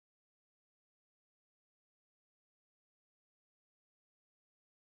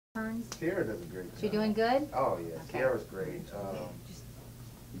interns? Tierra does a great job. She doing good? Oh yeah, Okay. Tierra's great.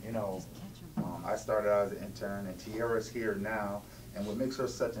 You know, I started out as an intern, and Tierra's here now. And what makes her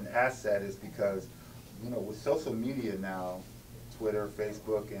such an asset is because, you know, with social media now, Twitter,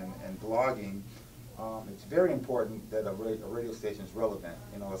 Facebook, and blogging, it's very important that a radio station is relevant.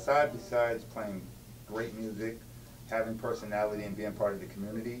 You know, besides playing great music, having personality, and being part of the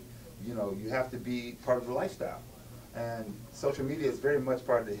community, you know, you have to be part of the lifestyle. And social media is very much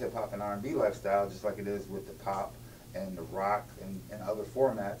part of the hip hop and R&B lifestyle, just like it is with the pop and the rock and other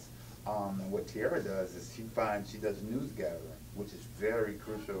formats. And what Tierra does is she does news gathering, which is very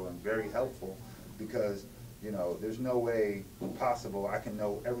crucial and very helpful because, you know, there's no way possible I can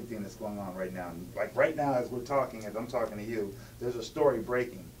know everything that's going on right now. Like right now as we're talking, as I'm talking to you, there's a story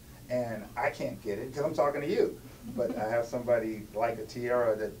breaking. And I can't get it because I'm talking to you. But I have somebody like a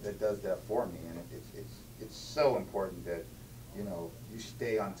Tierra that does that for me. And it's so important that, you know, you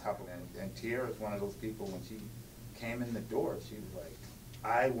stay on top of it. And Tierra is one of those people, when she came in the door, she was like,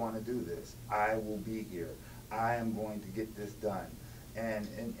 I want to do this. I will be here. I am going to get this done. And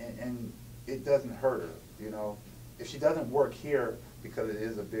it doesn't hurt her, you know. If she doesn't work here because it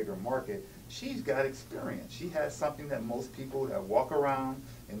is a bigger market, she's got experience. She has something that most people that walk around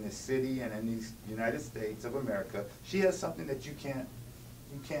in this city and in these United States of America, she has something that you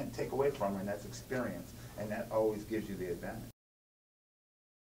can't take away from her, and that's experience. And that always gives you the advantage.